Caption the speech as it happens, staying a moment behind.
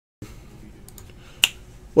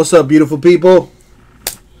What's up, beautiful people?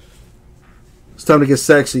 It's time to get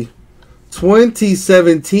sexy.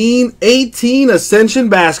 2017-18 Ascension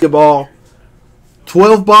basketball.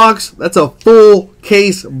 12 box. That's a full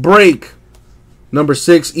case break. Number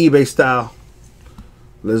 6 eBay style.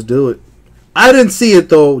 Let's do it. I didn't see it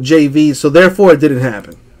though, JV, so therefore it didn't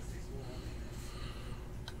happen.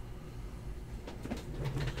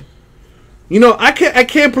 You know, I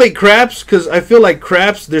can't play craps because I feel like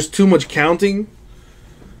craps, there's too much counting.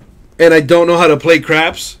 And I don't know how to play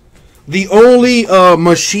craps. The only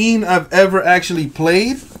machine I've ever actually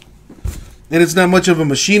played, and it's not much of a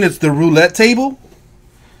machine, it's the roulette table.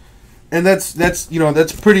 And that's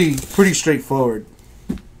pretty straightforward.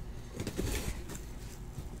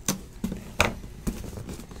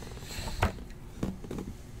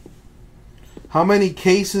 How many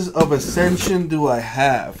cases of Ascension do I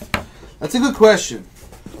have? That's a good question.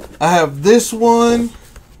 I have this one.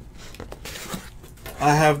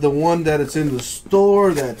 I have the one that it's in the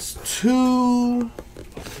store. That's 2.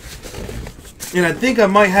 And I think I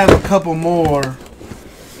might have a couple more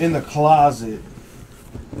in the closet.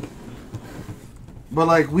 But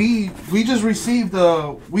like we just received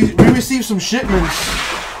we received some shipments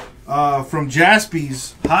from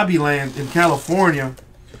Jaspy's Hobbyland in California,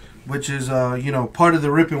 which is part of the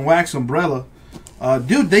Rip and Wax umbrella.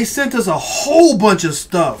 Dude, they sent us a whole bunch of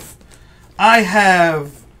stuff. I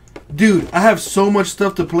have so much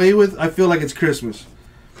stuff to play with. I feel like it's Christmas.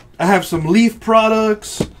 I have some Leaf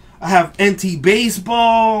products. I have NT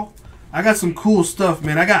Baseball. I got some cool stuff,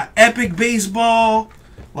 man. I got Epic Baseball.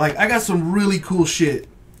 Like, I got some really cool shit.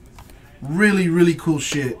 Really, really cool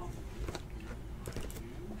shit.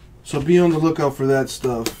 So be on the lookout for that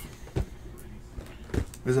stuff.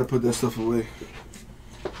 As I put that stuff away.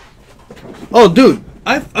 Oh, dude,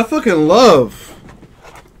 I fucking love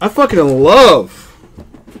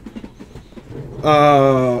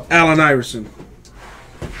Allen Iverson.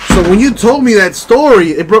 So when you told me that story,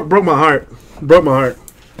 it broke my heart. Broke my heart.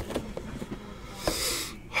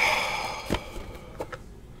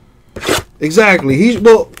 Exactly. He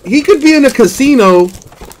could be in a casino,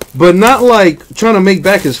 but not like trying to make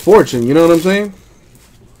back his fortune. You know what I'm saying?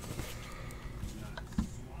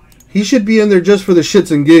 He should be in there just for the shits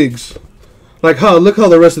and gigs. Like, look how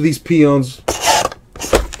the rest of these peons.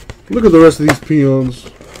 Look at the rest of these peons.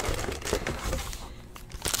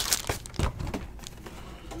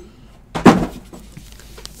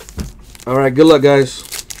 All right, good luck, guys.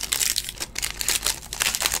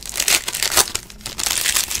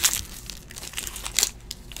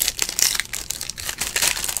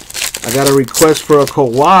 I got a request for a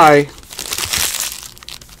Kawhi.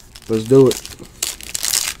 Let's do it.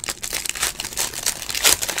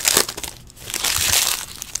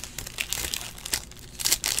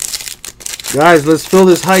 Guys, let's fill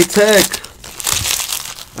this high tech.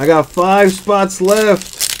 I got 5 spots left.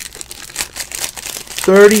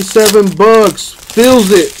 37 bucks.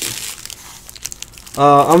 Fills it.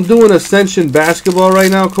 I'm doing Ascension basketball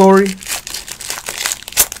right now, Corey.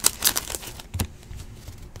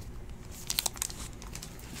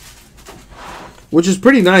 Which is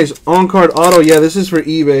pretty nice. On-card auto. Yeah, this is for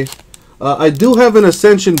eBay. I do have an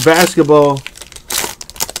Ascension basketball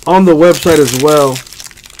on the website as well.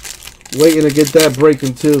 Waiting to get that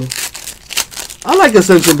breaking too. I like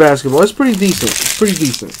Ascension basketball. It's pretty decent. It's pretty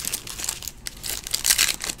decent.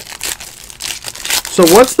 So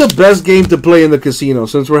what's the best game to play in the casino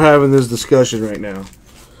since we're having this discussion right now?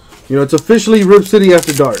 You know, it's officially Rip City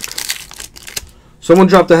After Dark. Someone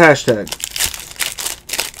dropped the hashtag.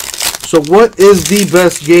 So what is the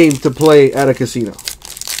best game to play at a casino?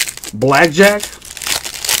 Blackjack?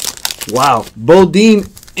 Wow. Bodine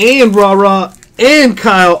and Rah-Rah and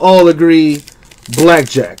Kyle all agree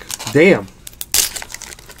blackjack. Damn.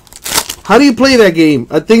 How do you play that game?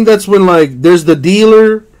 I think that's when, like, there's the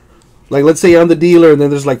dealer. Like, let's say I'm the dealer, and then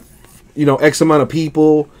there's, like, X amount of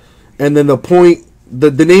people. And then the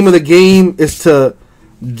name of the game is to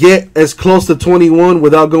get as close to 21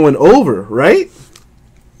 without going over, right?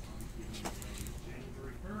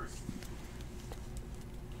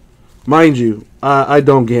 Mind you, I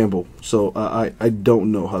don't gamble, so I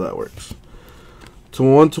don't know how that works. To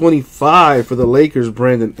 125 for the Lakers,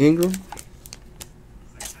 Brandon Ingram.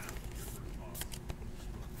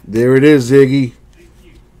 There it is, Ziggy.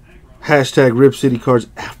 Hashtag Rip City Cards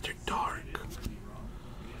After Dark.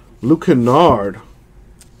 Luke Kennard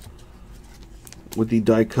with the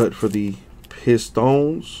die cut for the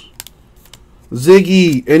Pistons.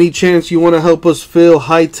 Ziggy, any chance you want to help us fill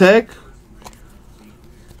high tech?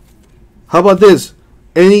 How about this?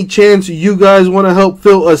 Any chance you guys want to help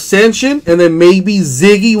fill Ascension? And then maybe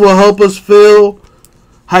Ziggy will help us fill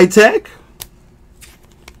high tech?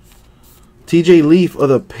 TJ Leaf of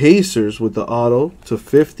the Pacers with the auto to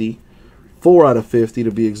 50. 4 out of 50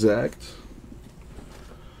 to be exact.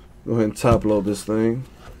 Go ahead and top load this thing.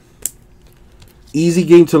 Easy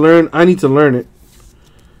game to learn. I need to learn it.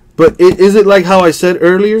 But is it like how I said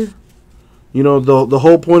earlier? You know, the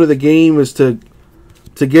whole point of the game is to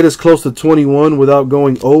get as close to 21 without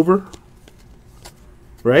going over.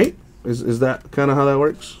 Right? Is that kind of how that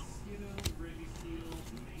works?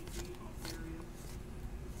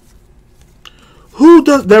 Who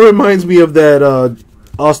does that? Reminds me of that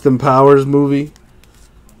Austin Powers movie.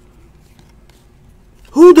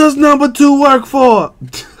 Who does number 2 work for?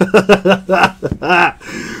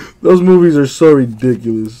 Those movies are so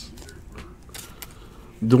ridiculous.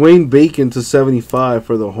 Dwayne Bacon to 75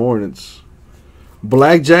 for the Hornets.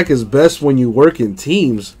 Blackjack is best when you work in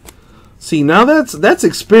teams. See, now that's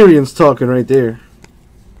experience talking right there.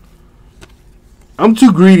 I'm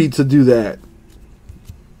too greedy to do that.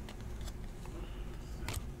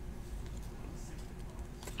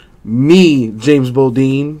 Me, James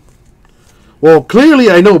Bodine. Well,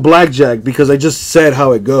 clearly I know blackjack because I just said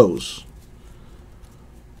how it goes.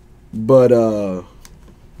 But,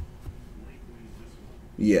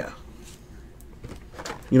 yeah.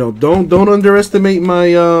 You know, don't underestimate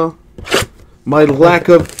my my lack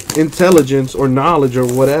of intelligence or knowledge or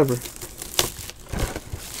whatever.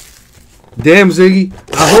 Damn, Ziggy.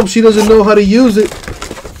 I hope she doesn't know how to use it.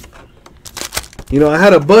 You know, I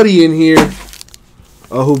had a buddy in here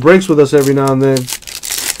who breaks with us every now and then.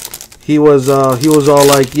 He was all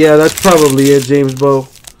like, yeah, that's probably it, James Bo.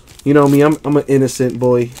 You know me, I'm an innocent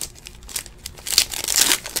boy.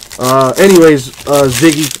 Anyways,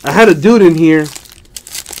 Ziggy, I had a dude in here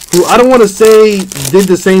who I don't want to say did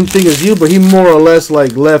the same thing as you, but he more or less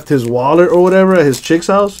like left his wallet or whatever at his chick's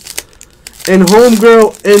house. And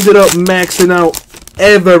homegirl ended up maxing out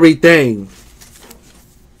everything.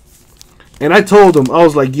 And I told him, I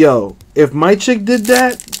was like, yo, if my chick did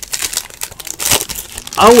that,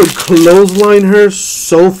 I would clothesline her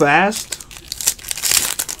so fast.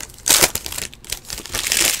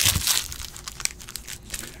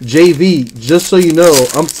 JV, just so you know,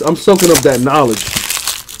 I'm soaking up that knowledge.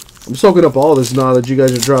 I'm soaking up all this knowledge you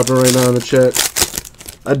guys are dropping right now in the chat.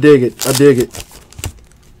 I dig it. I dig it.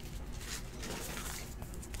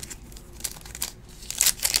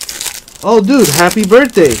 Oh, dude, happy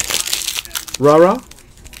birthday. Rara.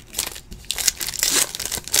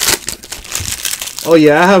 Oh,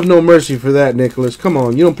 yeah, I have no mercy for that, Nicholas. Come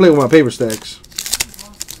on, you don't play with my paper stacks.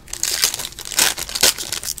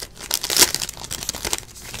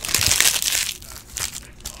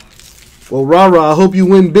 Well, Rara, I hope you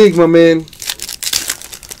win big, my man.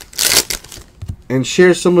 And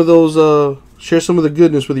share some of those, share some of the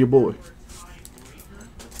goodness with your boy.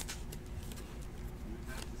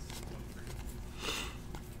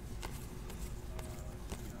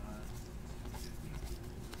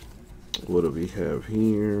 What do we have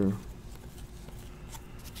here?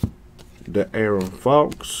 The Aaron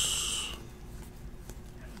Fox.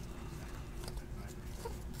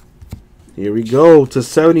 Here we go to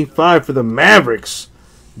 75 for the Mavericks.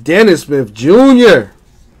 Dennis Smith Jr.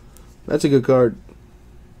 That's a good card.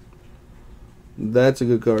 That's a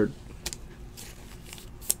good card.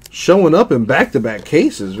 Showing up in back-to-back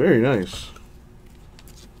cases. Very nice.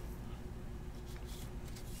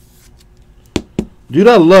 Dude,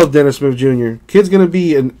 I love Dennis Smith Jr. Kid's going to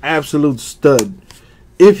be an absolute stud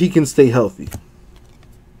if he can stay healthy.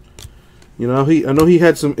 You know, I know he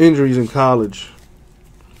had some injuries in college.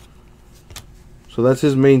 So that's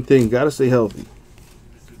his main thing. Got to stay healthy.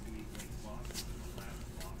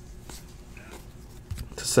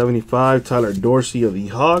 To 75, Tyler Dorsey of the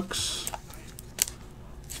Hawks.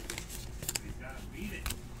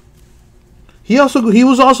 He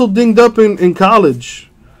was also dinged up in college,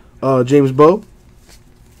 James Bo.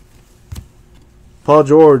 Paul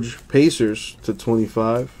George, Pacers to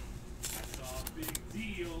 25.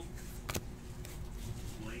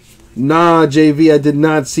 Nah, JV, I did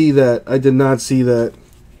not see that. I did not see that.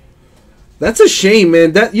 That's a shame,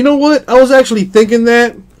 man. That, you know what? I was actually thinking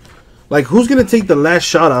that. Like, who's going to take the last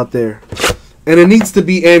shot out there? And it needs to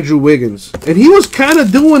be Andrew Wiggins. And he was kind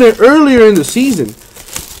of doing it earlier in the season.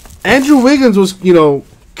 Andrew Wiggins was, you know,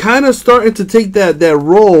 kind of starting to take that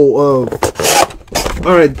role of,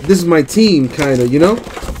 all right, this is my team, kind of, you know?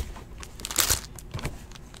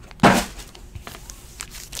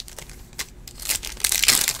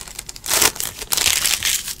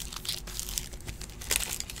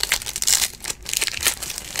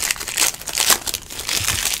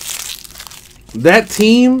 That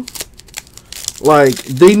team, like,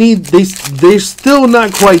 they're still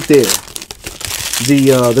not quite there.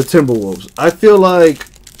 The Timberwolves. I feel like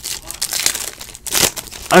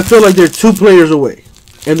I feel like they're 2 players away,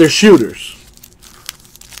 and they're shooters.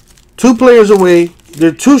 2 players away.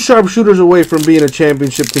 They're 2 sharpshooters away from being a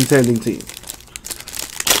championship contending team.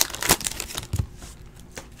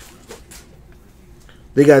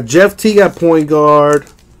 They got Jeff Teague at point guard.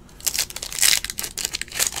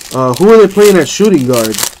 Who are they playing at shooting guard?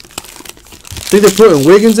 I think they're putting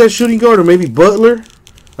Wiggins at shooting guard, or maybe Butler.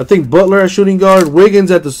 I think Butler at shooting guard. Wiggins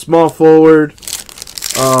at the small forward.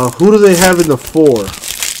 Who do they have in the 4?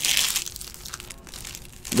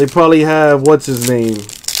 They probably have, what's his name?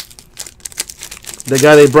 The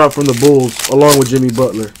guy they brought from the Bulls, along with Jimmy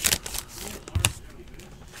Butler.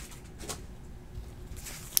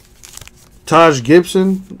 Taj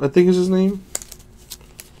Gibson, I think is his name.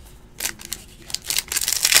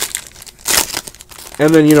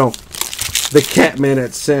 And then, you know, the Catman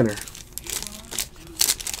at center.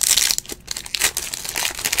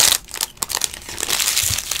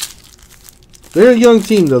 They're a young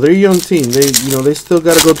team, though. They're a young team. They still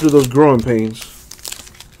got to go through those growing pains.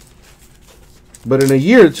 But in a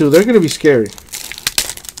year or 2, they're going to be scary.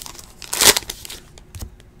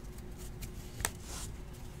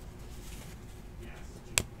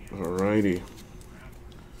 Alrighty.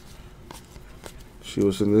 See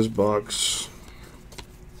what's in this box.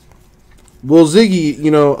 Well, Ziggy, you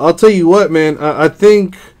know, I'll tell you what, man. I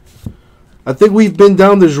think we've been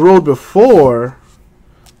down this road before,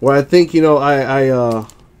 where I think, you know, I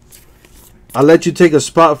let you take a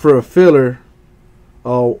spot for a filler,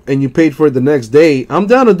 and you paid for it the next day. I'm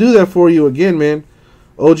down to do that for you again, man.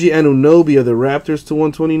 OG Anunoby of the Raptors to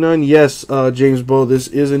 129. Yes, James Bo, this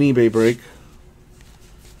is an eBay break.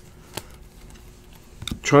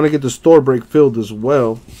 Trying to get the store break filled as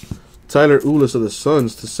well. Tyler Ulis of the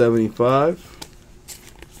Suns to 75.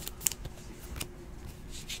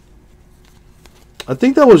 I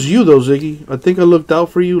think that was you, though, Ziggy. I think I looked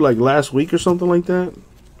out for you like last week or something like that.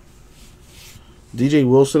 DJ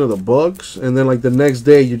Wilson of the Bucks. And then like the next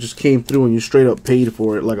day you just came through and you straight up paid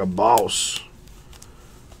for it like a boss.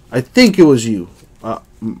 I think it was you.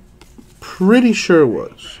 Pretty sure it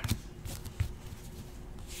was.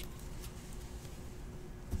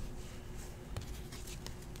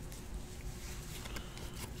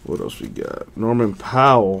 What else we got? Norman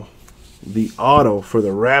Powell, the auto for the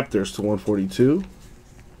Raptors to 142.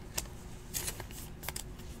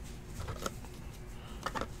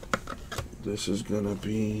 This is going to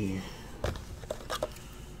be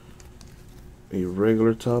a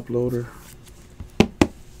regular top loader.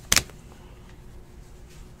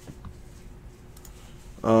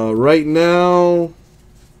 Right now,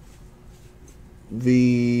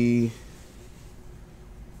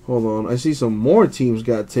 hold on, I see some more teams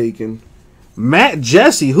got taken. Matt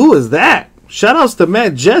Jesse, who is that? Shoutouts to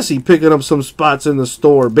Matt Jesse picking up some spots in the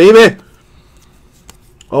store, baby.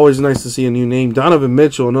 Always nice to see a new name. Donovan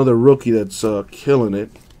Mitchell, another rookie that's killing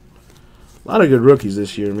it. A lot of good rookies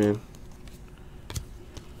this year, man.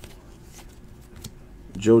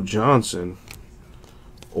 Joe Johnson.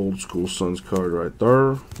 Old school Suns card right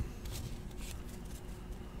there.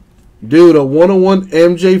 Dude, a 101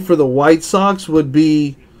 MJ for the White Sox would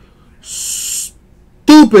be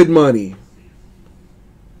stupid money.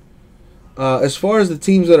 As far as the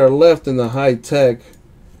teams that are left in the high tech,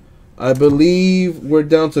 I believe we're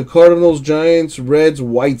down to Cardinals, Giants, Reds,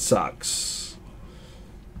 White Sox.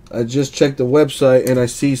 I just checked the website and I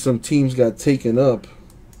see some teams got taken up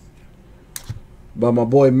by my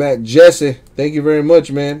boy Matt Jesse. Thank you very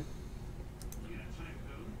much, man.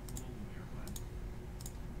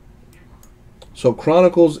 So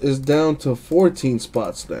Chronicles is down to 14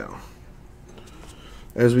 spots now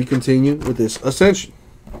as we continue with this Ascension.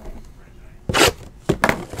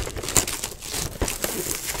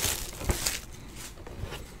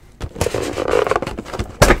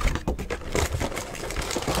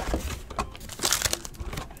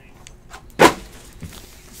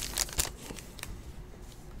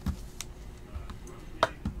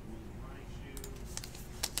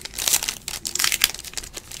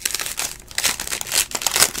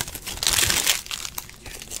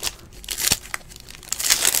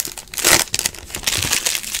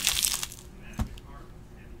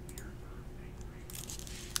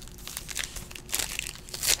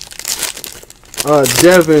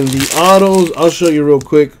 Devin, the autos, I'll show you real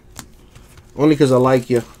quick. Only because I like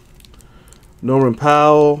you. Norman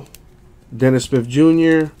Powell, Dennis Smith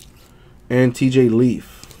Jr., and TJ Leaf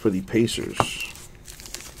for the Pacers.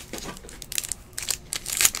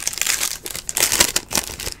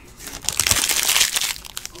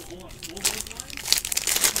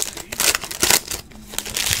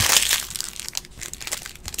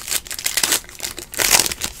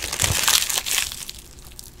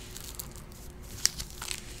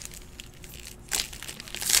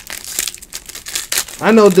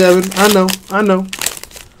 I know, Devin. I know.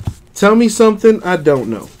 Tell me something I don't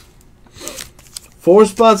know. 4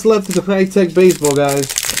 spots left in the high-tech baseball,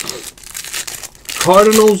 guys.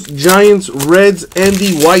 Cardinals, Giants, Reds, and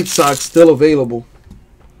the White Sox still available.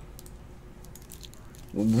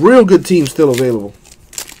 Real good team still available.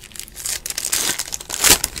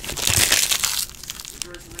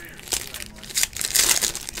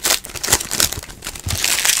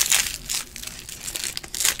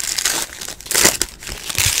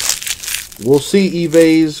 We'll see,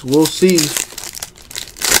 eBays. We'll see.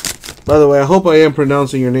 By the way, I hope I am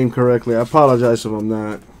pronouncing your name correctly. I apologize if I'm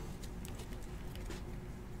not.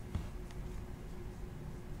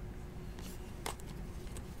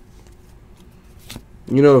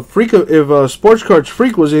 You know, if Sports Cards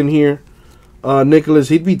Freak was in here, Nicholas,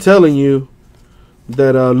 he'd be telling you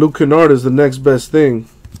that Luke Kennard is the next best thing.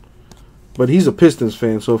 But he's a Pistons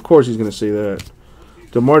fan, so of course he's going to say that.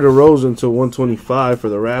 DeMar DeRozan to 125 for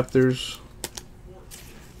the Raptors.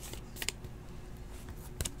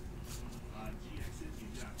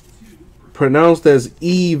 Pronounced as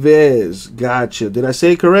Yves. Gotcha. Did I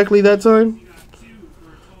say it correctly that time?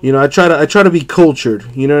 You know, I try to be cultured.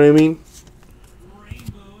 You know what I mean?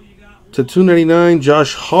 To 299,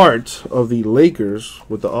 Josh Hart of the Lakers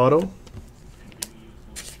with the auto.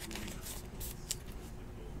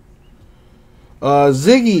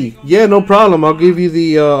 Ziggy, yeah, no problem. I'll give you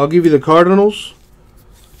the Cardinals.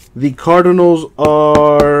 The Cardinals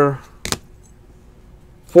are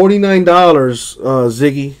 $49,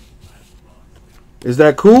 Ziggy. Is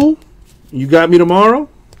that cool? You got me tomorrow?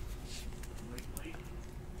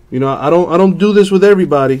 You know, I don't do this with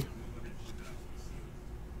everybody.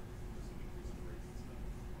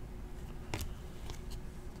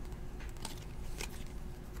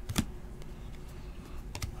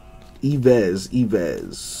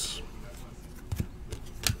 Yves.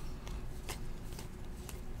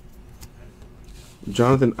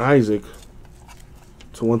 Jonathan Isaac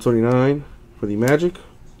to 129 for the Magic.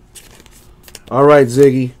 All right,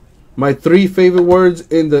 Ziggy. My 3 favorite words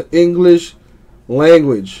in the English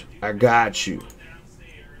language. I got you.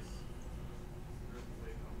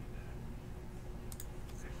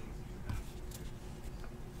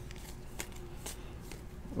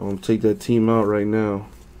 I'm going to take that team out right now.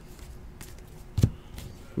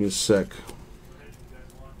 Give me a sec.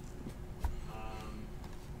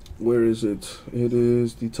 Where is it? It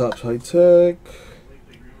is the Topps High Tech.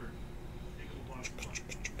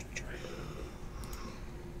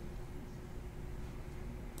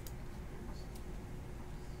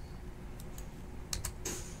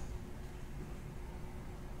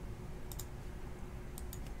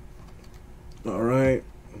 All right.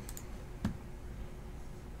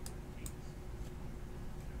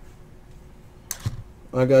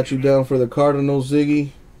 I got you down for the Cardinals,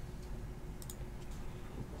 Ziggy.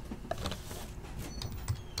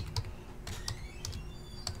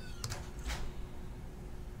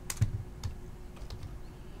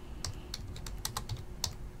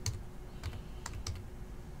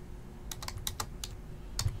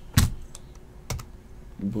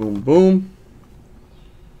 Boom, boom.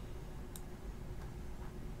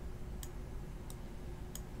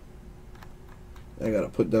 I gotta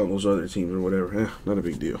put down those other teams or whatever. Not a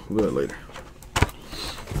big deal. We'll do that later.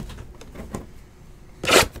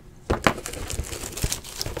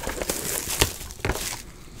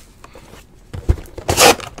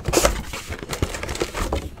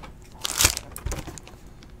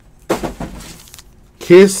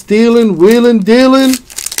 Kiss stealing, wheeling, dealing.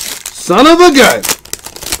 Son of a gun.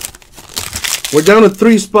 We're down to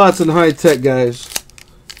 3 spots in high tech, guys.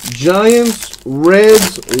 Giants,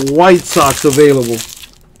 Reds, White Sox available.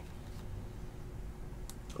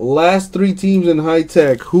 Last 3 teams in high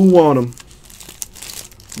tech. Who want them?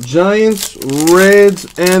 Giants, Reds,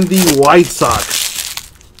 and the White Sox.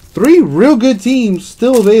 3 real good teams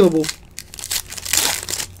still available.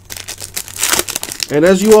 And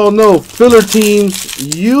as you all know, filler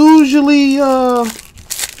teams usually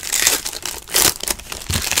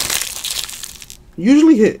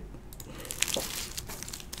hit.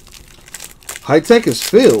 High tech is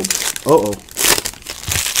filled. Uh-oh.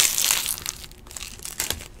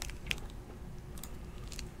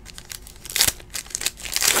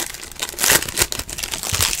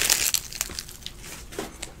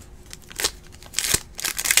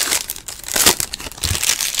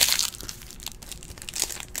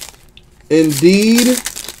 Indeed.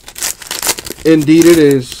 Indeed it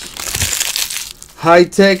is. High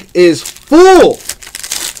tech is full.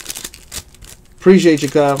 Appreciate you,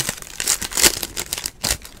 Kyle.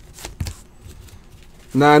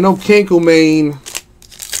 Now, I know Kinklemane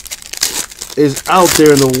is out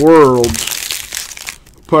there in the world.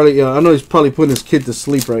 probably, I know he's probably putting his kid to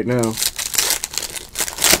sleep right now.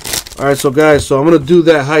 Alright, so guys, so I'm going to do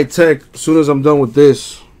that high tech as soon as I'm done with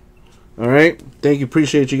this. Alright, thank you,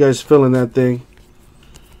 appreciate you guys filling that thing.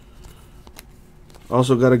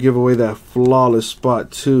 Also got to give away that flawless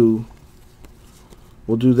spot too.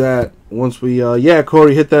 We'll do that once we, yeah,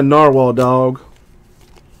 Corey, hit that narwhal, dog.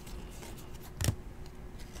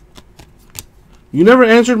 You never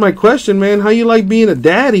answered my question, man. How you like being a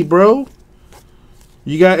daddy, bro?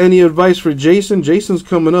 You got any advice for Jason? Jason's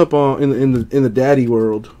coming up on in the daddy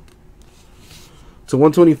world. To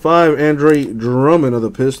 125, Andre Drummond of the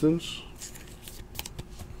Pistons.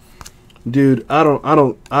 Dude,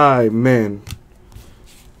 man.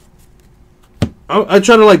 I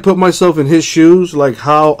try to like put myself in his shoes, like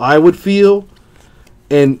how I would feel,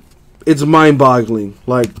 and it's mind-boggling.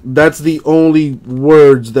 Like, that's the only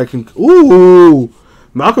words that can... Ooh!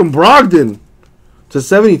 Malcolm Brogdon to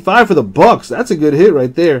 75 for the Bucks. That's a good hit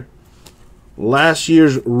right there. Last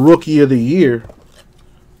year's Rookie of the Year.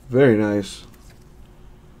 Very nice.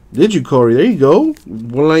 Did you, Corey? There you go.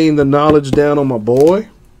 Laying the knowledge down on my boy.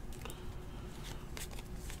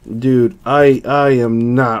 Dude, I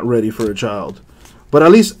am not ready for a child. But at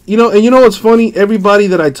least, you know, and you know what's funny? Everybody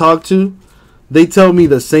that I talk to, they tell me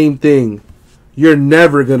the same thing. You're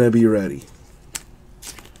never going to be ready.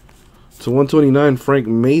 To 129, Frank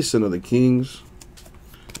Mason of the Kings.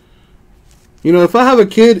 You know, if I have a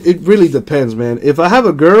kid, it really depends, man. If I have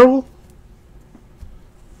a girl,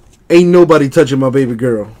 ain't nobody touching my baby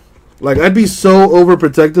girl. Like, I'd be so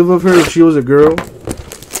overprotective of her if she was a girl.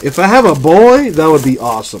 If I have a boy, that would be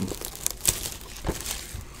awesome.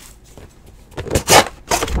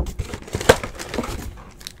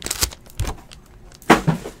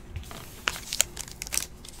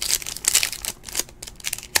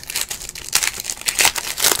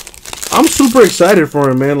 I'm super excited for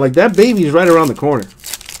him, man. Like, that baby's right around the corner.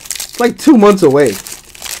 It's like 2 months away.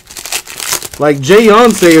 Like,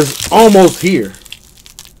 Jayonce is almost here.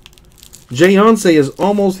 Jayonce is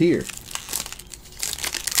almost here.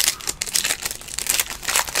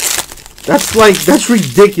 That's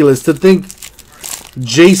ridiculous to think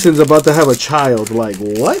Jason's about to have a child. Like,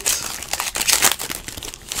 what?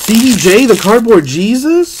 CBJ, the Cardboard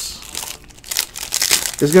Jesus,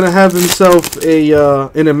 is going to have himself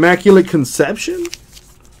an immaculate conception?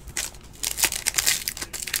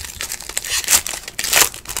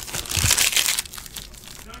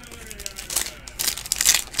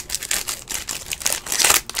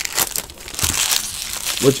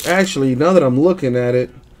 Which actually, now that I'm looking at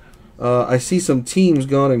it, I see some teams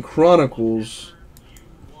gone in Chronicles.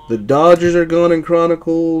 The Dodgers are gone in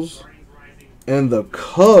Chronicles. And the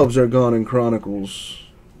Cubs are gone in Chronicles.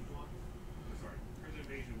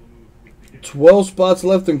 12 spots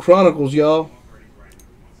left in Chronicles, y'all.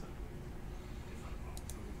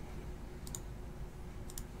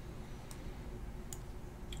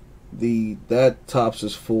 That Topps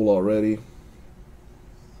is full already.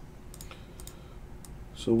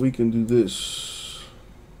 So we can do this.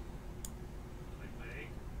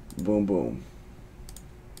 Boom, boom.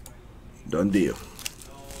 Done deal.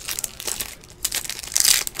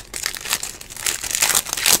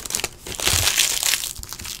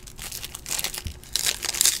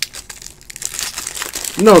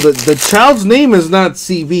 No, the child's name is not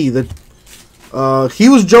CB. He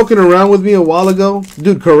was joking around with me a while ago.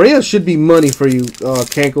 Dude, Correa should be money for you,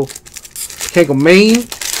 Cankle. Cankle Maine.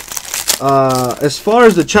 As far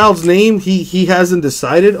as the child's name, he hasn't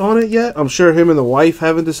decided on it yet. I'm sure him and the wife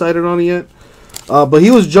haven't decided on it yet. But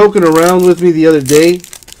he was joking around with me the other day,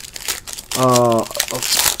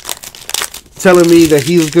 telling me that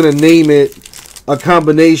he was going to name it a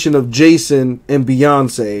combination of Jason and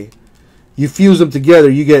Beyonce. You fuse them together,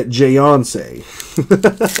 you get Jayonce.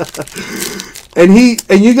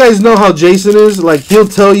 and you guys know how Jason is. Like, he'll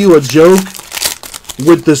tell you a joke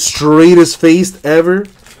with the straightest face ever,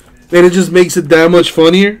 and it just makes it that much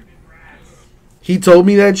funnier. He told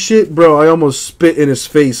me that shit, bro. I almost spit in his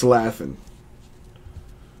face laughing.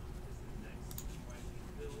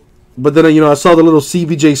 But then, you know, I saw the little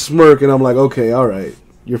CBJ smirk, and I'm like, okay, all right,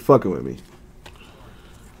 you're fucking with me.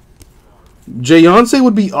 Jayonce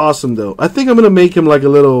would be awesome, though. I think I'm going to make him like a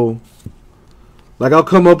little... Like, I'll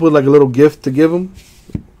come up with like a little gift to give him.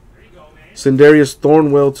 Sindarius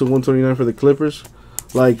Thornwell to 129 for the Clippers.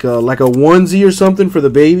 Like a onesie or something for the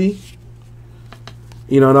baby.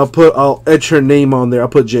 You know, and I'll etch her name on there. I'll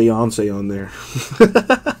put Jayonce on there.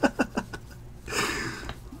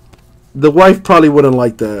 The wife probably wouldn't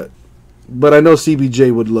like that. But I know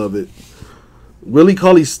CBJ would love it. Willie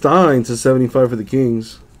Cauley-Stein to 75 for the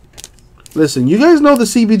Kings. Listen, you guys know the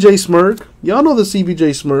CBJ smirk. Y'all know the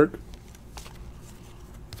CBJ smirk.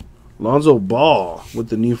 Lonzo Ball with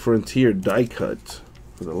the New Frontier die cut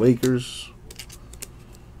for the Lakers.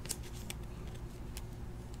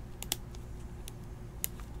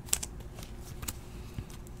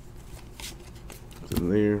 In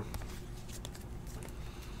there.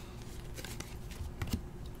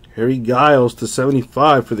 Harry Giles to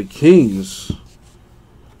 75 for the Kings.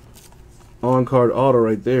 On-card auto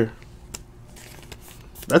right there.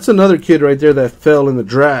 That's another kid right there that fell in the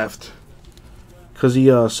draft because he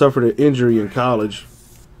suffered an injury in college.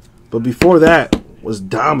 But before that, was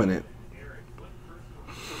dominant.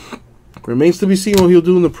 Remains to be seen what he'll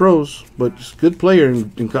do in the pros, but just good player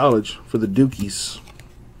in college for the Dukies.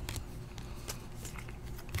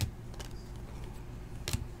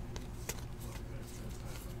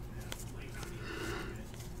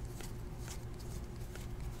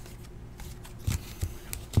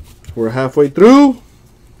 We're halfway through.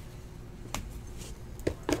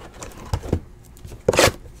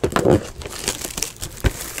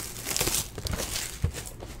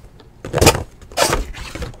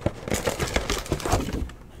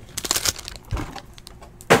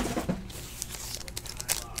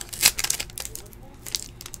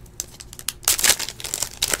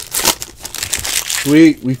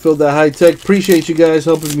 Sweet, we filled that high tech. Appreciate you guys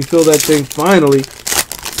helping me fill that thing finally.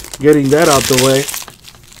 Getting that out the way.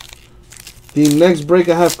 The next break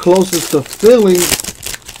I have closest to filling,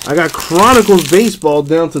 I got Chronicles Baseball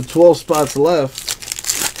down to 12 spots left.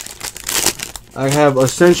 I have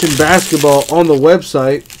Ascension Basketball on the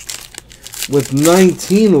website with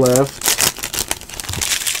 19 left.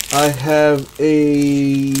 I have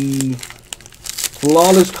a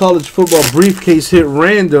Flawless College Football Briefcase Hit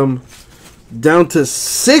Random down to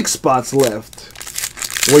 6 spots left.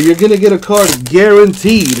 Where you're going to get a card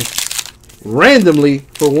guaranteed randomly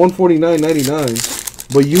for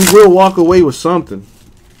 $149.99, but you will walk away with something.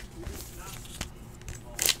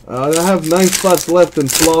 I have 9 spots left in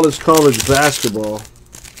Flawless College Basketball.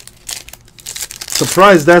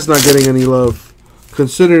 Surprised that's not getting any love,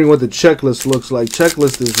 considering what the checklist looks like.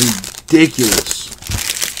 Checklist is ridiculous.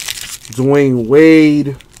 Dwayne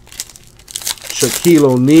Wade, Shaquille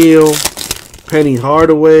O'Neal, Penny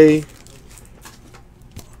Hardaway.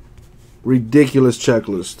 Ridiculous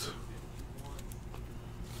checklist.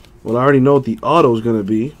 Well, I already know what the auto is going to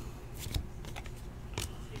be.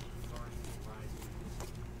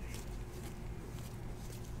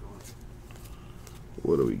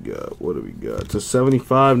 What do we got? What do we got? To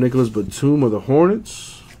 75, Nicholas Batum of the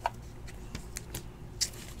Hornets.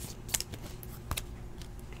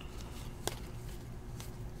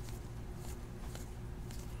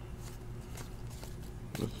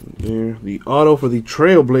 Nothing there. The auto for the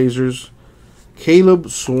Trailblazers, Caleb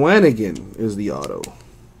Swanigan is the auto.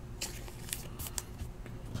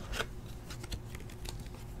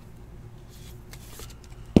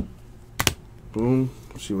 Boom.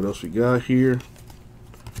 Let's see what else we got here.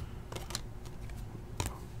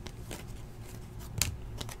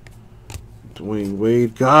 Dwayne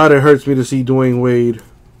Wade. God, it hurts me to see Dwayne Wade.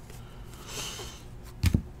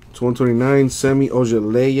 It's 129. Semi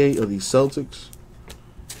Ojeleye of the Celtics.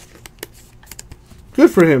 Good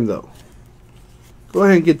for him, though. Go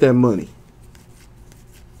ahead and get that money.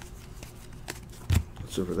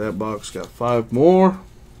 So for that box, got 5 more.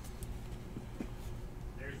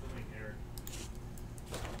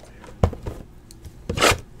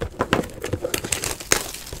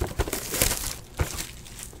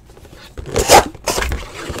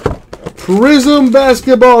 Prism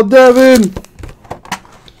Basketball, Devin.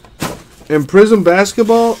 And Prism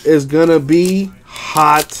Basketball is going to be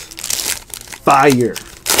hot fire.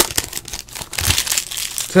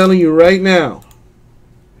 Telling you right now.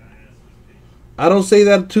 I don't say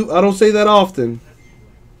that often.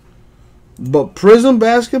 But Prism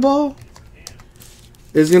Basketball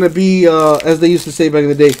is going to be, as they used to say back in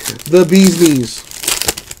the day, the bee's knees.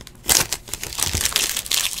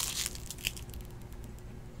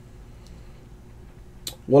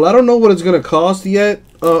 Well, I don't know what it's going to cost yet.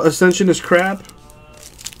 Ascension is crap.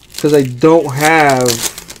 Because I don't have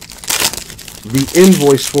the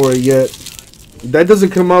invoice for it yet. That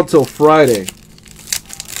doesn't come out till Friday.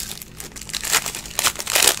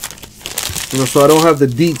 So I don't have the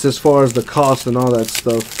deets as far as the cost and all that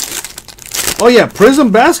stuff. Oh yeah,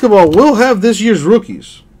 Prism Basketball will have this year's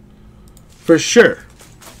rookies. For sure.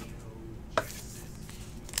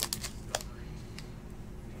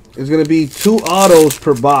 There's going to be 2 autos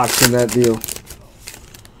per box in that deal.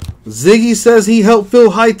 Ziggy says he helped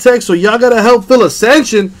fill high tech, so y'all got to help fill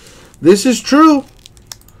Ascension. This is true.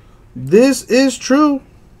 This is true.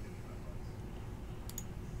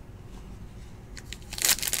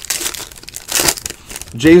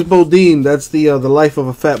 James Bodine, that's the life of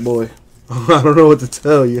a fat boy. I don't know what to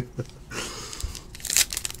tell you.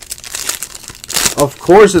 Of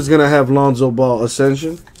course it's going to have Lonzo Ball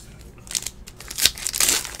Ascension.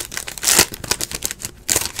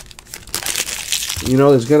 You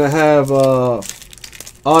know, it's going to have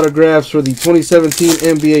autographs for the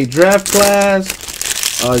 2017 NBA draft class.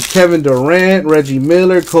 Kevin Durant, Reggie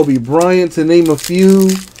Miller, Kobe Bryant, to name a few.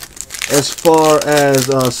 As far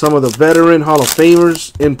as some of the veteran Hall of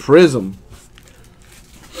Famers in Prism.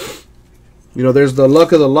 You know, there's the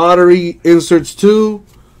Luck of the Lottery Inserts 2,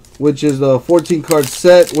 which is the 14-card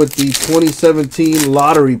set with the 2017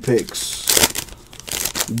 lottery picks.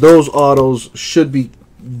 Those autos should be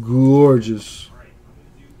gorgeous.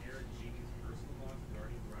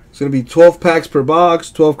 It's going to be 12 packs per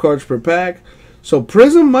box, 12 cards per pack. So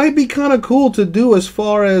Prism might be kind of cool to do as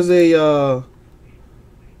far as a...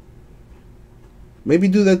 maybe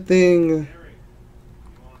do that thing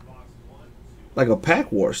like a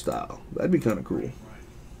pack war style. That'd be kind of cool.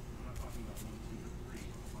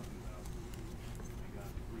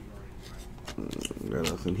 Got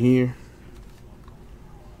nothing here.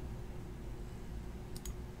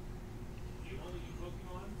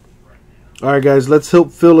 Alright guys, let's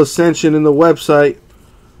help fill Ascension in the website.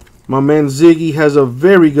 My man Ziggy has a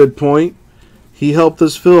very good point. He helped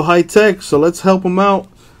us fill high tech, so let's help him out.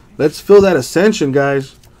 Let's fill that Ascension,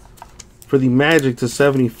 guys, for the Magic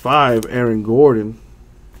 /75, Aaron Gordon.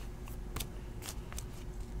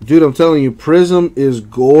 Dude, I'm telling you, Prism is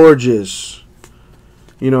gorgeous.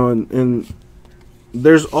 You know, and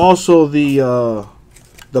there's also the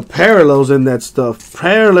parallels in that stuff.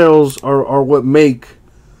 Parallels are what make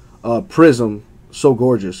Prism so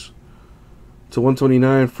gorgeous.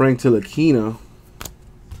 /129, Frank Ntilikina.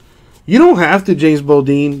 You don't have to, James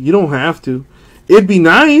Bodine. You don't have to. It'd be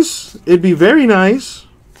nice. It'd be very nice.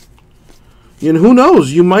 And who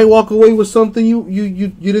knows? You might walk away with something you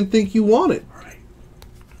didn't think you wanted.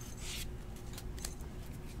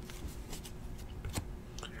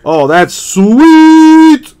 Oh, that's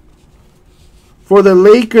sweet! For the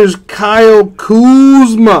Lakers, Kyle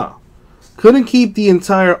Kuzma. Couldn't keep the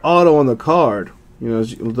entire auto on the card. You know,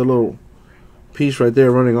 the little piece right there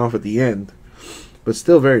running off at the end. But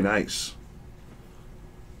still very nice.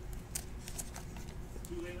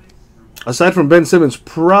 Aside from Ben Simmons,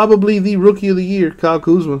 probably the Rookie of the Year, Kyle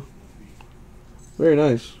Kuzma. Very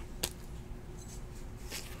nice.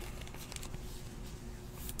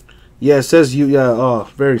 Yeah, it says you. Yeah, oh,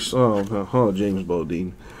 very. Oh, James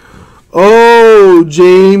Bodine. Oh,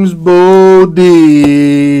 James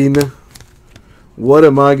Bodine. What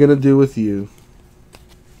am I gonna do with you?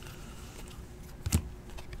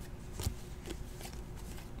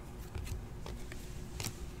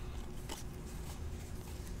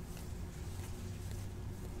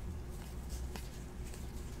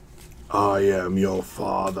 I am your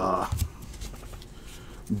father.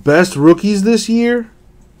 Best rookies this year?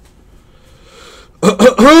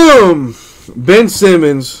 Ben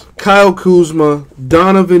Simmons, Kyle Kuzma,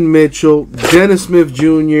 Donovan Mitchell, Dennis Smith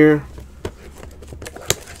Jr.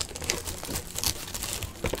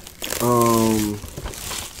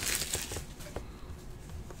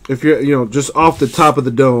 If you're, you know, just off the top of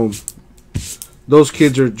the dome, those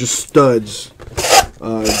kids are just studs.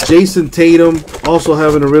 Jason Tatum also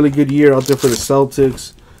having a really good year out there for the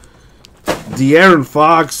Celtics. De'Aaron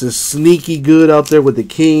Fox is sneaky good out there with the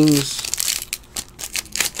Kings.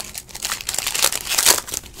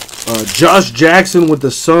 Josh Jackson with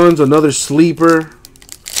the Suns, another sleeper.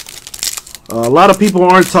 A lot of people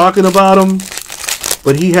aren't talking about him,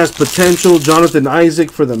 but he has potential. Jonathan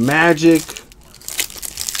Isaac for the Magic.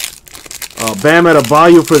 Bam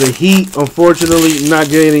Adebayo for the Heat. Unfortunately, not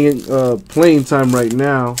getting playing time right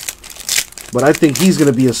now, but I think he's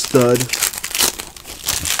going to be a stud.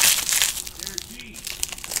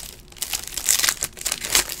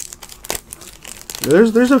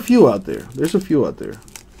 There's a few out there. There's a few out there.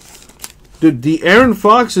 Dude, De'Aaron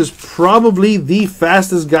Fox is probably the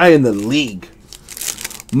fastest guy in the league.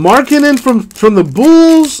 Markkanen from the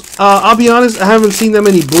Bulls, I'll be honest, I haven't seen that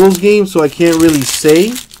many Bulls games, so I can't really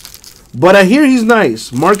say. But I hear he's nice.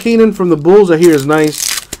 Markkanen from the Bulls, I hear is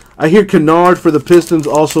nice. I hear Kennard for the Pistons,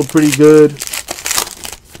 also pretty good.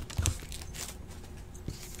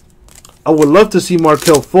 I would love to see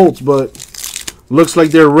Markelle Fultz, but looks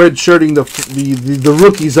like they're red-shirting the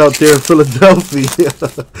rookies out there in Philadelphia.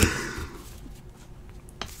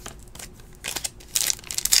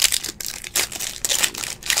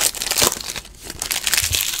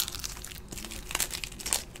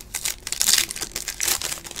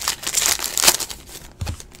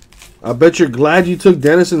 I bet you're glad you took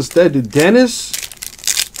Dennis instead, dude. Dennis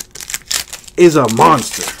is a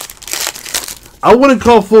monster. I wouldn't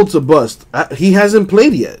call Fultz a bust. He hasn't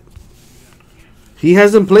played yet. He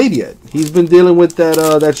hasn't played yet. He's been dealing with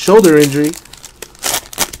that shoulder injury.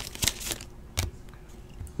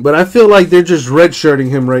 But I feel like they're just redshirting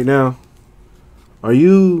him right now. Are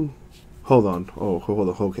you... Hold on. Oh, hold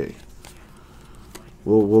on. Okay.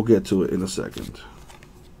 We'll get to it in a second.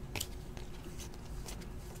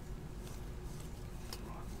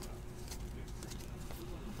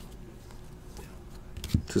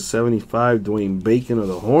 To 75, Dwayne Bacon of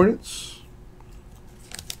the Hornets.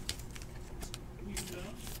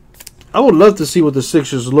 I would love to see what the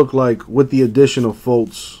Sixers look like with the addition of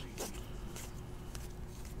Fultz,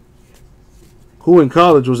 who in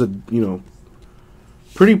college was a,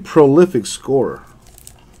 pretty prolific scorer.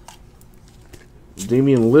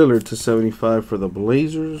 Damian Lillard to 75 for the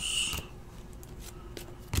Blazers.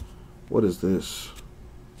 What is this?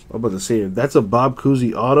 I'm about to say, if that's a Bob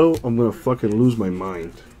Cousy auto, I'm going to fucking lose my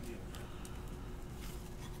mind.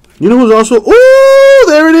 You know who's also... Ooh,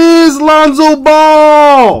 there it is! Lonzo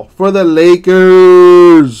Ball for the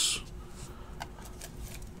Lakers.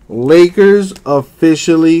 Lakers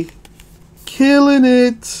officially killing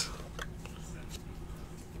it.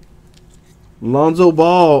 Lonzo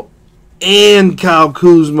Ball and Kyle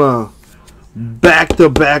Kuzma.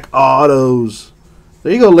 Back-to-back autos.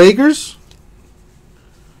 There you go, Lakers.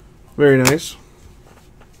 Very nice.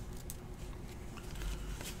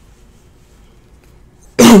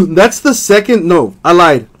 That's the second... No, I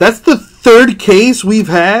lied. That's the third case we've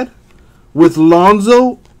had with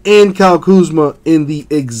Lonzo and Kyle Kuzma in the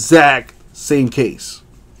exact same case.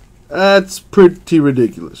 That's pretty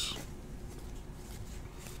ridiculous.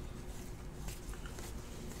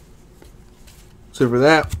 So for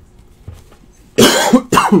that...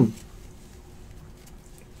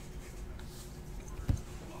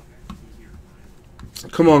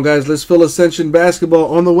 Come on, guys. Let's fill Ascension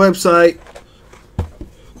basketball on the website.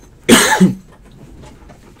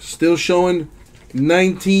 Still showing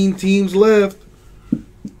 19 teams left.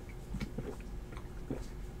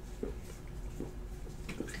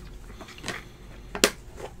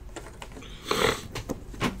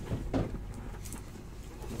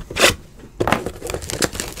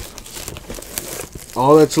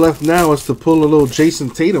 All that's left now is to pull a little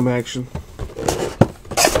Jason Tatum action.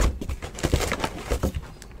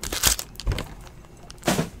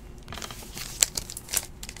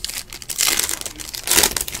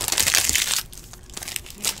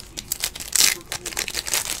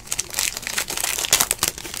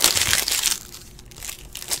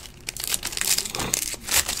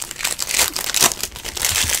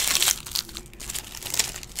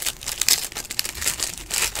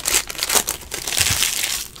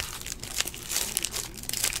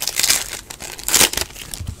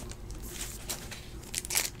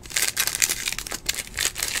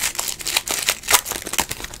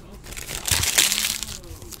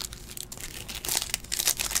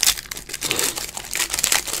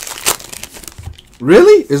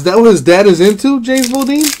 Really? Is that what his dad is into, James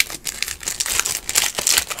Bodine?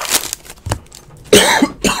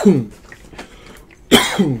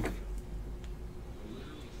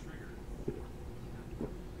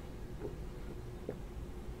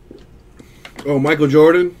 Oh, Michael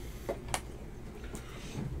Jordan?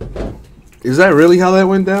 Is that really how that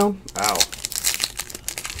went down? Ow.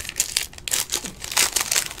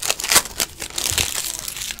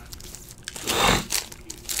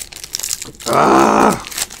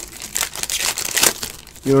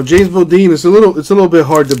 James Bodine, it's a little bit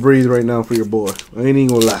hard to breathe right now for your boy. I ain't even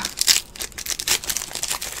gonna lie.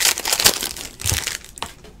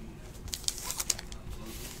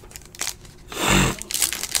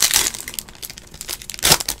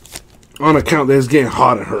 On account that it's getting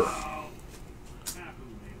hot in her.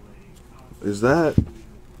 Is that...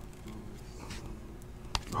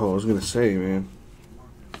 Oh, I was gonna say, man.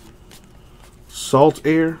 Salt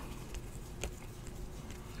air.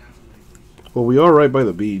 Well, we are right by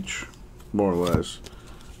the beach, more or less.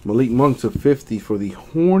 Malik Monk to 50 for the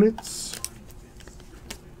Hornets.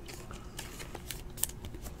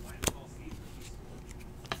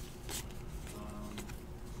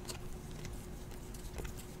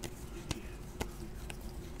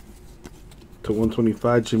 To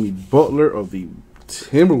 125, Jimmy Butler of the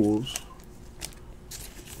Timberwolves.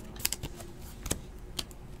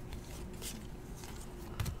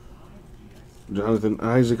 Jonathan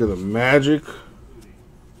Isaac of the Magic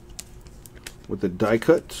with the die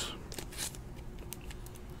cut.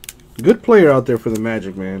 Good player out there for the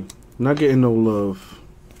Magic, man. Not getting no love.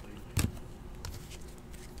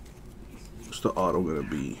 What's the auto gonna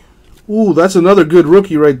be? Ooh, that's another good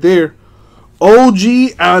rookie right there. OG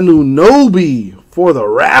Anunoby for the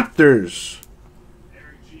Raptors.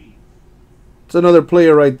 It's another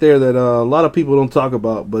player right there that a lot of people don't talk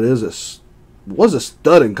about, but was a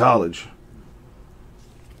stud in college.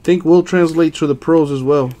 I think will translate to the pros as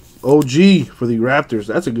well. OG for the Raptors.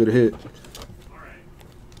 That's a good hit.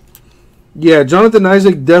 Yeah, Jonathan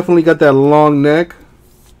Isaac definitely got that long neck.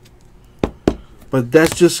 But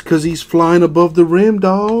that's just because he's flying above the rim,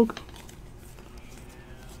 dog.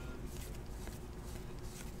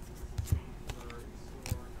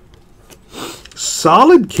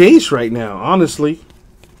 Solid case right now, honestly.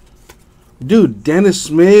 Dude, Dennis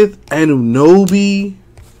Smith, Anunoby,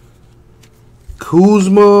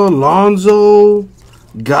 Kuzma, Lonzo,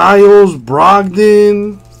 Giles,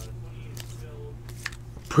 Brogdon.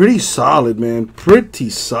 Pretty solid, man. Pretty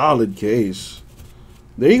solid case.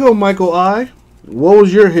 There you go, Michael I. What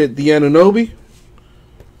was your hit? The Anunoby?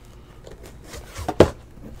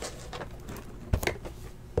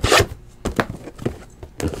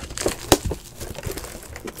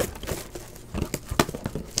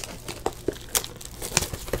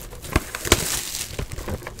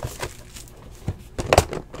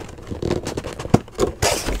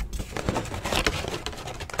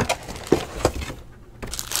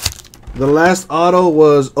 The last auto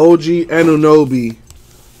was OG Anunoby,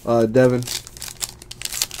 Devin.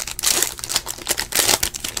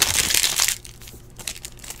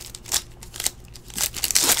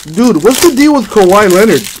 Dude, what's the deal with Kawhi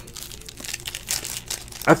Leonard?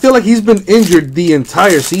 I feel like he's been injured the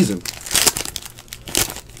entire season.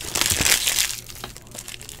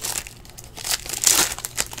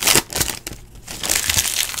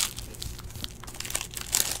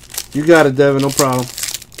 You got it, Devin. No problem.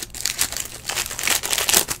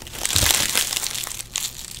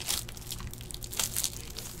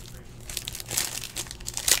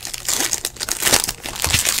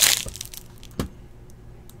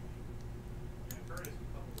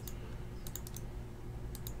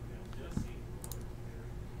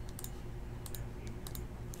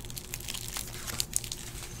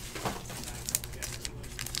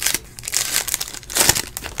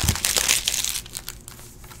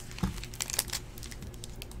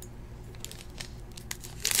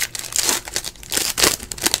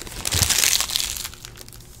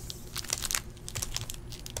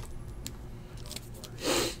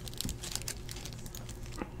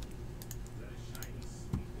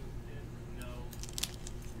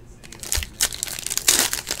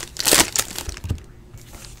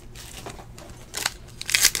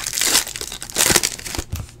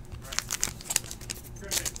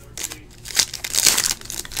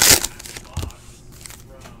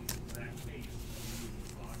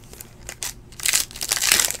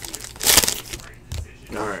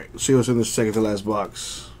 Alright, let's see what's in the second to last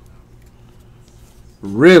box.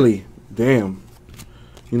 Really? Damn.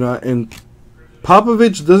 You know, and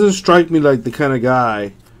Popovich doesn't strike me like the kind of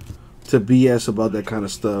guy to BS about that kind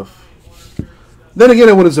of stuff. Then again,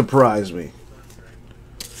 it wouldn't surprise me.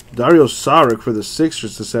 Dario Saric for the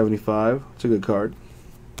Sixers to 75. It's a good card.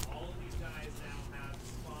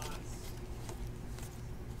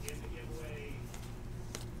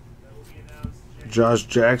 Josh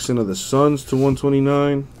Jackson of the Suns to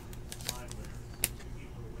 129.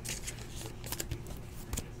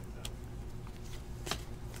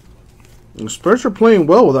 And the Spurs are playing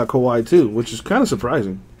well without Kawhi too, which is kind of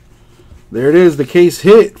surprising. There it is, the case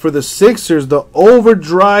hit for the Sixers, the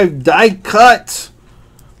overdrive die cut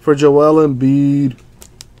for Joel Embiid.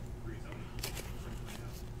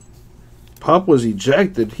 Pop was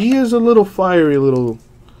ejected. He is a little fiery, little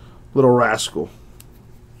rascal.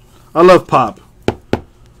 I love Pop.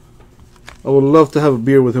 I would love to have a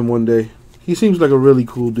beer with him one day. He seems like a really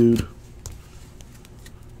cool dude.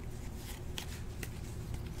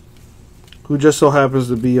 Who just so happens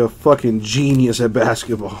to be a fucking genius at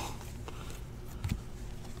basketball.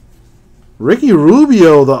 Ricky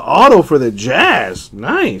Rubio, the auto for the Jazz.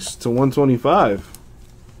 Nice. To 125.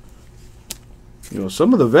 You know,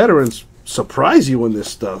 some of the veterans surprise you in this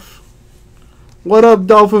stuff. What up,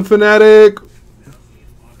 Dolphin Fanatic?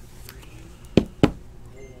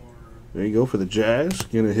 There you go for the Jazz.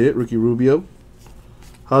 Getting a hit, Ricky Rubio.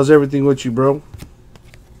 How's everything with you, bro?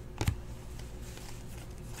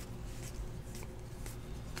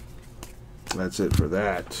 That's it for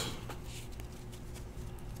that.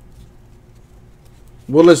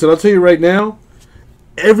 Well, listen, I'll tell you right now,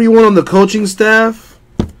 everyone on the coaching staff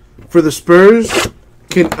for the Spurs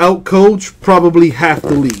can outcoach probably half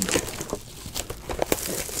the league.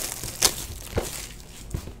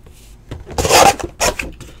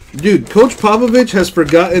 Dude, Coach Popovich has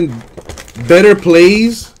forgotten better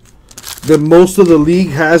plays that most of the league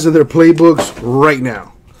has in their playbooks right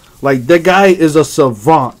now. Like, that guy is a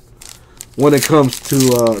savant when it comes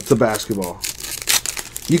to basketball.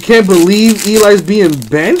 You can't believe Eli's being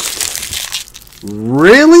benched?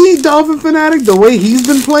 Really, Dolphin Fanatic? The way he's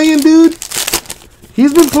been playing, dude?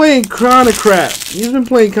 He's been playing kind of crap. He's been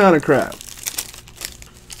playing kind of crap.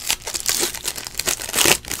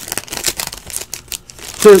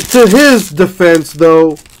 To his defense,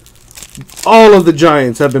 though, all of the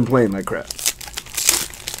Giants have been playing like crap.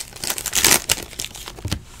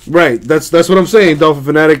 Right, that's what I'm saying, Dolphin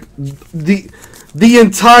Fanatic. The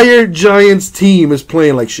entire Giants team is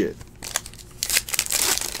playing like shit.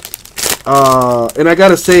 And I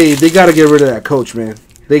gotta say, they gotta get rid of that coach, man.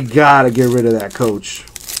 They gotta get rid of that coach.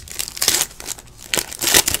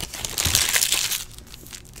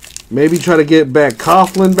 Maybe try to get back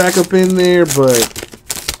Coughlin back up in there, but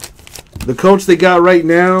the coach they got right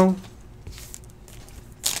now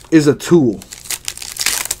is a tool.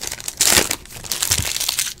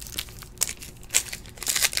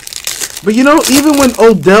 But you know, even when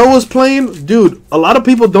Odell was playing, dude, a lot of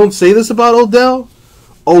people don't say this about Odell.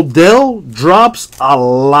 Odell drops a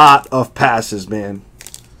lot of passes, man.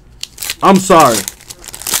 I'm sorry.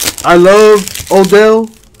 I love Odell,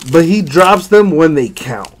 but he drops them when they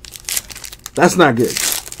count. That's not good.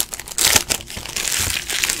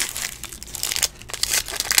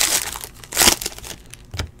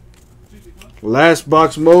 Last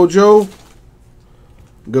box mojo.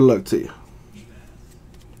 Good luck to you.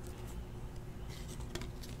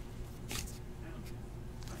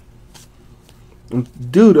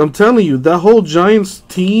 Dude, I'm telling you, that whole Giants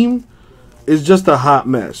team is just a hot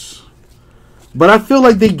mess. But I feel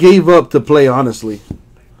like they gave up to play, honestly.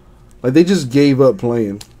 Like, they just gave up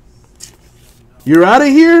playing. You're out of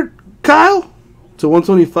here, Kyle? To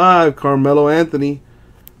 125, Carmelo Anthony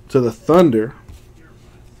to the Thunder.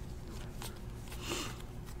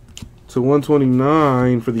 To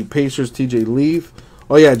 129 for the Pacers, TJ Leaf.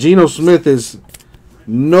 Oh, yeah, Geno Smith is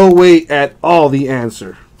no way at all the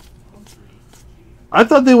answer. I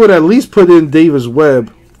thought they would at least put in Davis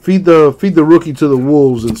Webb. Feed the rookie to the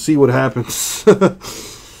Wolves and see what happens.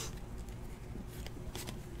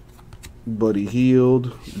 Buddy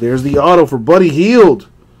Hield. There's the auto for Buddy Hield.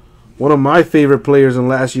 One of my favorite players in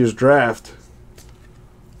last year's draft.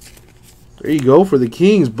 There you go for the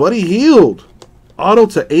Kings. Buddy Hield. Auto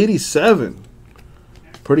to 87.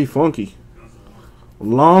 Pretty funky.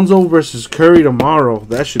 Lonzo versus Curry tomorrow.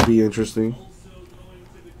 That should be interesting.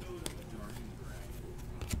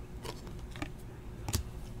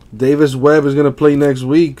 Davis Webb is going to play next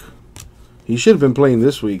week. He should have been playing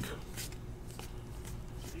this week.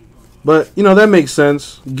 But, you know, that makes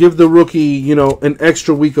sense. Give the rookie, you know, an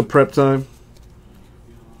extra week of prep time.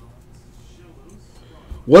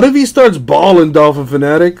 What if he starts balling, Dolphin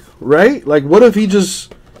Fanatic? Right? Like, what if he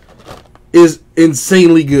just is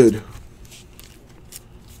insanely good?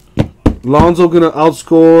 Lonzo going to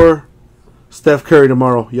outscore Steph Curry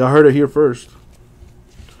tomorrow. Y'all heard it here first.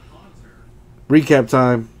 Recap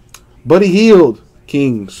time. Buddy Hield,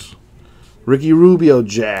 Kings. Ricky Rubio,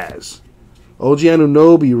 Jazz. OG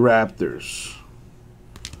Anunoby, Raptors.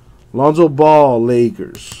 Lonzo Ball,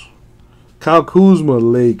 Lakers. Kyle Kuzma,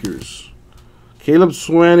 Lakers. Caleb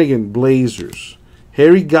Swanigan, Blazers.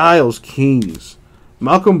 Harry Giles, Kings.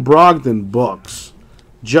 Malcolm Brogdon, Bucks.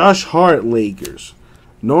 Josh Hart, Lakers.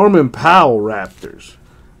 Norman Powell, Raptors.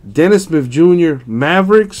 Dennis Smith Jr.,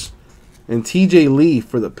 Mavericks. And TJ Leaf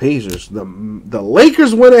for the Pacers. The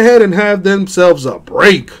Lakers went ahead and had themselves a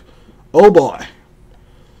break. Oh boy.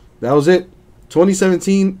 That was it.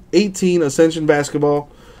 2017-18 Ascension Basketball.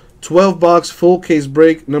 12-box full case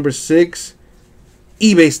break. Number 6.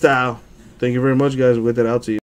 eBay style. Thank you very much, guys. We'll get that out to you.